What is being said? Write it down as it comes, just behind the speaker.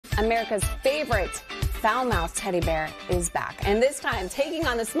America's favorite foul-mouthed teddy bear is back. And this time, taking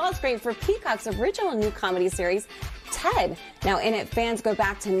on the small screen for Peacock's original new comedy series, Ted. Now, in it, fans go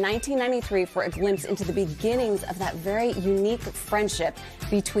back to 1993 for a glimpse into the beginnings of that very unique friendship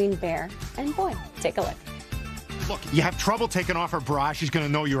between bear and boy. Take a look. Look, you have trouble taking off her bra, she's gonna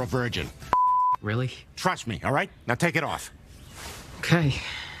know you're a virgin. Really? Trust me, all right? Now take it off. Okay.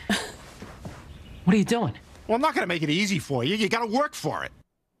 What are you doing? Well, I'm not gonna make it easy for you. You gotta work for it.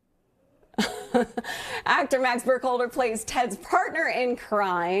 Actor Max Burkholder plays Ted's partner in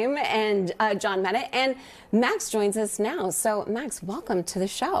crime, and John Bennett. And Max joins us now. So, Max, welcome to the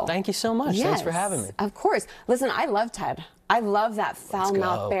show. Thank you so much. Yes, thanks for having me. Of course. Listen, I love Ted. I love that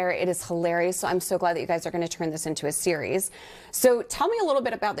foul-mouthed bear. It is hilarious. So I'm so glad that you guys are going to turn this into a series. So tell me a little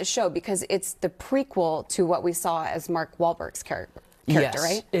bit about the show, because it's the prequel to what we saw as Mark Wahlberg's character, yes,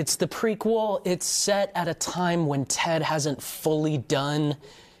 right? It's the prequel. It's set at a time when Ted hasn't fully done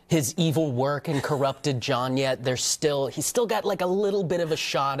his evil work and corrupted John yet. He's still got like a little bit of a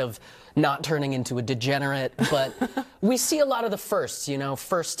shot of not turning into a degenerate, but we see a lot of the firsts, you know,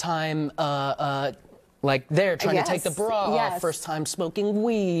 first time, like they're trying to take the bra off, first time smoking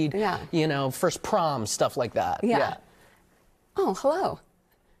weed, you know, first prom, stuff like that. Yeah. Oh, hello.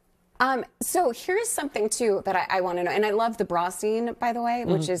 So here's something too that I want to know, and I love the bra scene, by the way,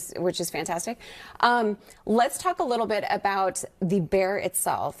 which is fantastic. Let's talk a little bit about the bear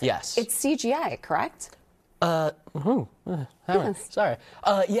itself. Yes, it's CGI, correct? Sorry.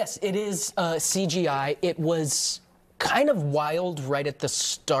 Yes, it is CGI. It was kind of wild right at the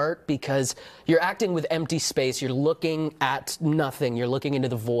start because you're acting with empty space. You're looking at nothing. You're looking into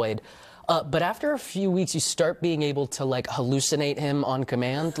the void. But after a few weeks, you start being able to, like, hallucinate him on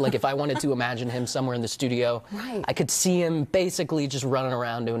command. Like, if I wanted to imagine him somewhere in the studio, I could see him basically just running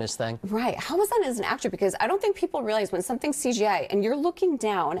around doing his thing. Right. How was that as an actor? Because I don't think people realize when something's CGI and you're looking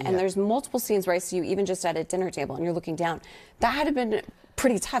down, and there's multiple scenes where I see you even just at a dinner table and you're looking down, that had to have been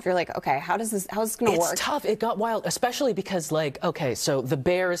pretty tough. You're like, okay, how's this going to work? It's tough. It got wild, especially because, like, okay, so the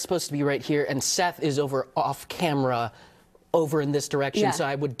bear is supposed to be right here, and Seth is over off camera over in this direction, so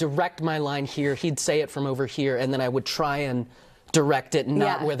I would direct my line here, he'd say it from over here, and then I would try and direct it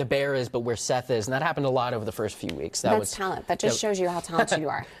not where the bear is, but where Seth is, and that happened a lot over the first few weeks. That's talent. That just shows you how talented you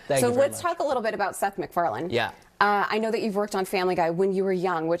are. So let's talk a little bit about Seth Macfarlane. Yeah. I know that you've worked on Family Guy when you were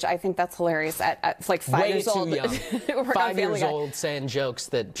young, which I think that's hilarious. At like 5 years old. Way too young. 5 years old saying jokes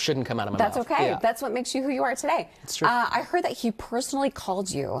that shouldn't come out of my mouth. That's okay. That's what makes you who you are today. It's true. I heard that he personally called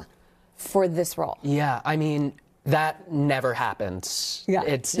you for this role. Yeah, I mean, that never happens. Yeah.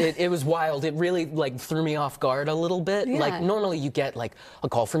 It was wild. It really, like, threw me off guard a little bit. Yeah. Like, normally you get, like, a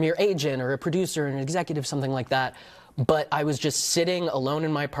call from your agent or a producer or an executive, something like that. But I was just sitting alone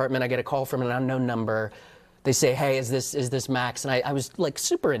in my apartment. I get a call from an unknown number. They say, hey, is this Max? And I was, like,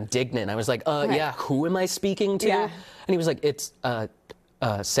 super indignant. I was like, yeah, who am I speaking to? Yeah. And he was like, it's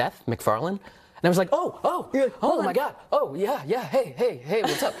Seth Macfarlane. And I was like, oh my God, oh yeah, hey,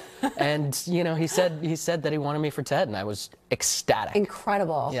 what's up? And you know, he said that he wanted me for Ted, and I was ecstatic.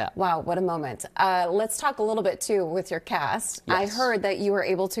 Incredible. Yeah. Wow, what a moment. Let's talk a little bit too with your cast. Yes. I heard that you were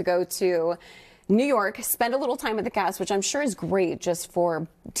able to go to New York, spend a little time with the cast, which I'm sure is great just for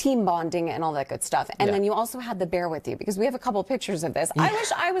team bonding and all that good stuff. And then you also had the bear with you, because we have a couple pictures of this. I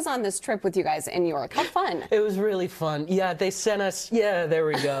wish I was on this trip with you guys in New York. How fun. It was really fun. Yeah, they sent us, there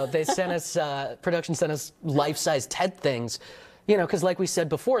we go. They sent us, production sent us life-size Ted things. You know, because like we said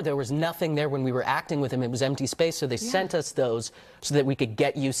before, there was nothing there when we were acting with him. It was empty space, so they sent us those so that we could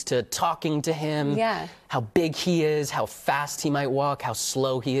get used to talking to him, how big he is, how fast he might walk, how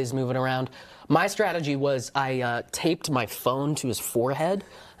slow he is moving around. My strategy was I taped my phone to his forehead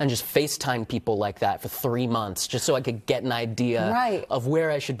and just FaceTime people like that for 3 months, just so I could get an idea of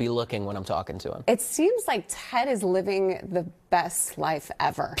where I should be looking when I'm talking to him. It seems like Ted is living the best life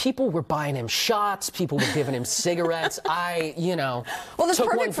ever. People were buying him shots. People were giving him cigarettes. You know,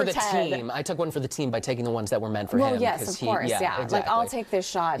 took one for the team. I took one for the team by taking the ones that were meant for him. Well, yes, of course, Exactly. Like, I'll take this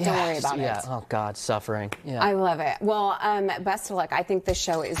shot. Don't worry about it. Oh, God, suffering. Yeah. I love it. Well, best of luck. I think this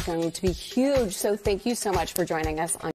show is going to be huge. So thank you so much for joining us on